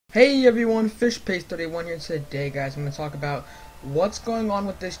Hey everyone, FishPaste31 here. Today guys, I'm going to talk about what's going on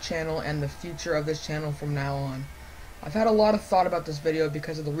with this channel and the future of this channel from now on. I've had a lot of thought about this video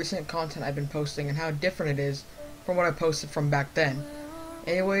because of the recent content I've been posting and how different it is from what I posted from back then.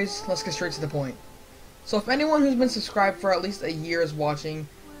 Anyways, let's get straight to the point. So if anyone who's been subscribed for at least a year is watching,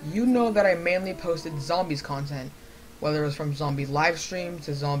 you know that I mainly posted zombies content, whether it was from zombie live streams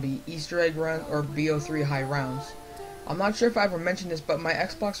to zombie Easter egg runs or BO3 high rounds. I'm not sure if I ever mentioned this, but my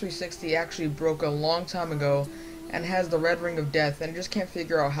Xbox 360 actually broke a long time ago and has the red ring of death, and I just can't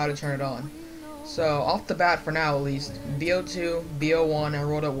figure out how to turn it on. So, off the bat for now at least, BO2, BO1, and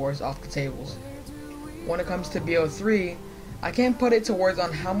World at War is off the tables. When it comes to BO3, I can't put it to words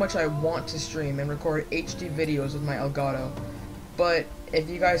on how much I want to stream and record HD videos with my Elgato, but if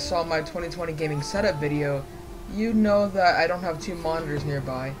you guys saw my 2020 gaming setup video, you know that I don't have two monitors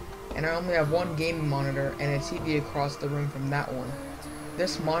nearby, and I only have one gaming monitor and a TV across the room from that one.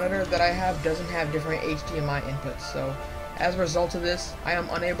 This monitor that I have doesn't have different HDMI inputs, so as a result of this, I am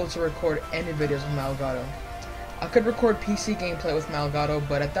unable to record any videos with my Elgato. I could record PC gameplay with my Elgato,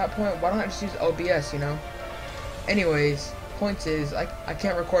 but at that point, why don't I just use OBS, you know? Anyways, point is, I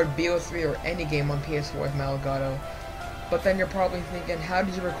can't record BO3 or any game on PS4 with my Elgato. But then you're probably thinking, how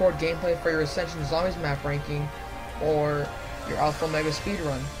did you record gameplay for your Ascension Zombies map ranking or your Alpha Omega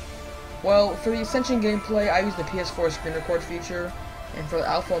speedrun? Well, for the Ascension gameplay, I use the PS4 screen record feature, and for the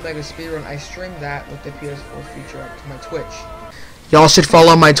Alpha Omega speedrun, I stream that with the PS4 feature up to my Twitch. Y'all should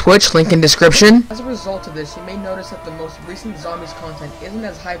follow my Twitch, link in description. As a result of this, you may notice that the most recent Zombies content isn't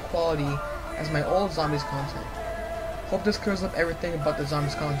as high quality as my old Zombies content. Hope this clears up everything about the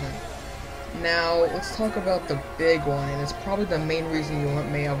Zombies content. Now, let's talk about the big one, and it's probably the main reason you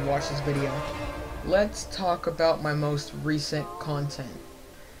may have watched this video. Let's talk about my most recent content.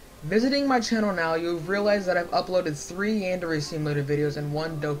 Visiting my channel now, you'll realize that I've uploaded 3 Yandere Simulator videos and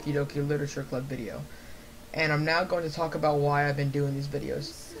 1 Doki Doki Literature Club video. And I'm now going to talk about why I've been doing these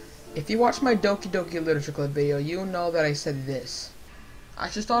videos. If you watched my Doki Doki Literature Club video, you'll know that I said this. I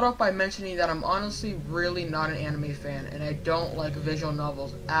should start off by mentioning that I'm honestly really not an anime fan, and I don't like visual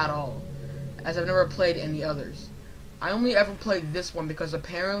novels at all, as I've never played any others. I only ever played this one because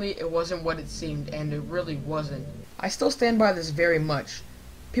apparently it wasn't what it seemed, and it really wasn't. I still stand by this very much.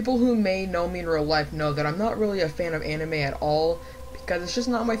 People who may know me in real life know that I'm not really a fan of anime at all, because it's just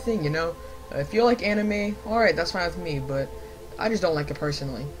not my thing, you know? If you like anime, alright, that's fine with me, but I just don't like it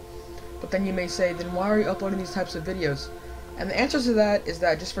personally. But then you may say, then why are you uploading these types of videos? And the answer to that is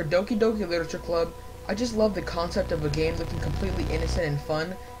that just for Doki Doki Literature Club, I just love the concept of a game looking completely innocent and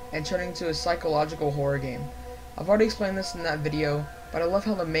fun, and turning into a psychological horror game. I've already explained this in that video, but I love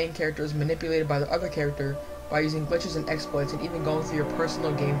how the main character is manipulated by the other character by using glitches and exploits and even going through your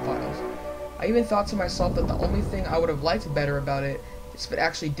personal game files. I even thought to myself that the only thing I would have liked better about it is if it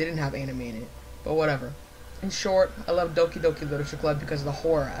actually didn't have anime in it, but whatever. In short, I love Doki Doki Literature Club because of the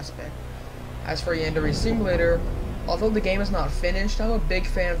horror aspect. As for Yandere Simulator, although the game is not finished, I'm a big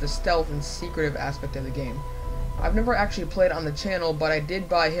fan of the stealth and secretive aspect of the game. I've never actually played on the channel, but I did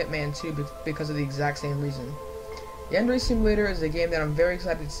buy Hitman 2 because of the exact same reason. Yandere Simulator is a game that I'm very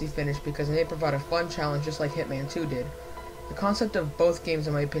excited to see finished because it may provide a fun challenge just like Hitman 2 did. The concept of both games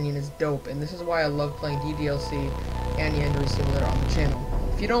in my opinion is dope, and this is why I love playing DDLC and Yandere Simulator on the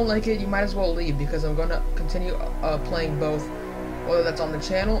channel. If you don't like it, you might as well leave because I'm going to continue playing both, whether that's on the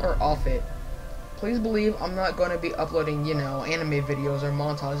channel or off it. Please believe I'm not going to be uploading, you know, anime videos or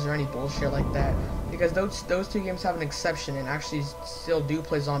montages or any bullshit like that, because those 2 games have an exception and actually still do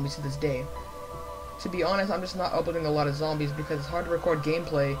play zombies to this day. To be honest, I'm just not uploading a lot of zombies because it's hard to record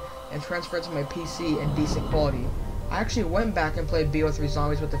gameplay and transfer it to my PC in decent quality. I actually went back and played BO3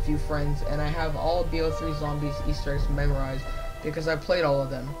 Zombies with a few friends, and I have all BO3 Zombies Easter eggs memorized because I played all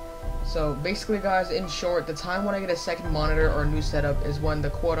of them. So basically guys, in short, the time when I get a second monitor or a new setup is when the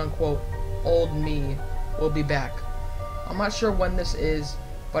quote-unquote old me will be back. I'm not sure when this is,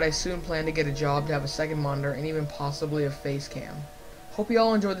 but I soon plan to get a job to have a second monitor and even possibly a face cam. Hope you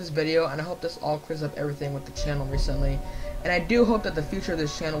all enjoyed this video, and I hope this all clears up everything with the channel recently, and I do hope that the future of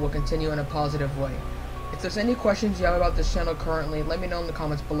this channel will continue in a positive way. If there's any questions you have about this channel currently, let me know in the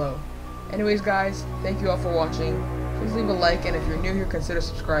comments below. Anyways guys, thank you all for watching. Please leave a like, and if you're new here, consider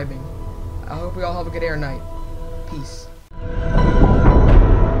subscribing. I hope we all have a good day or night. Peace.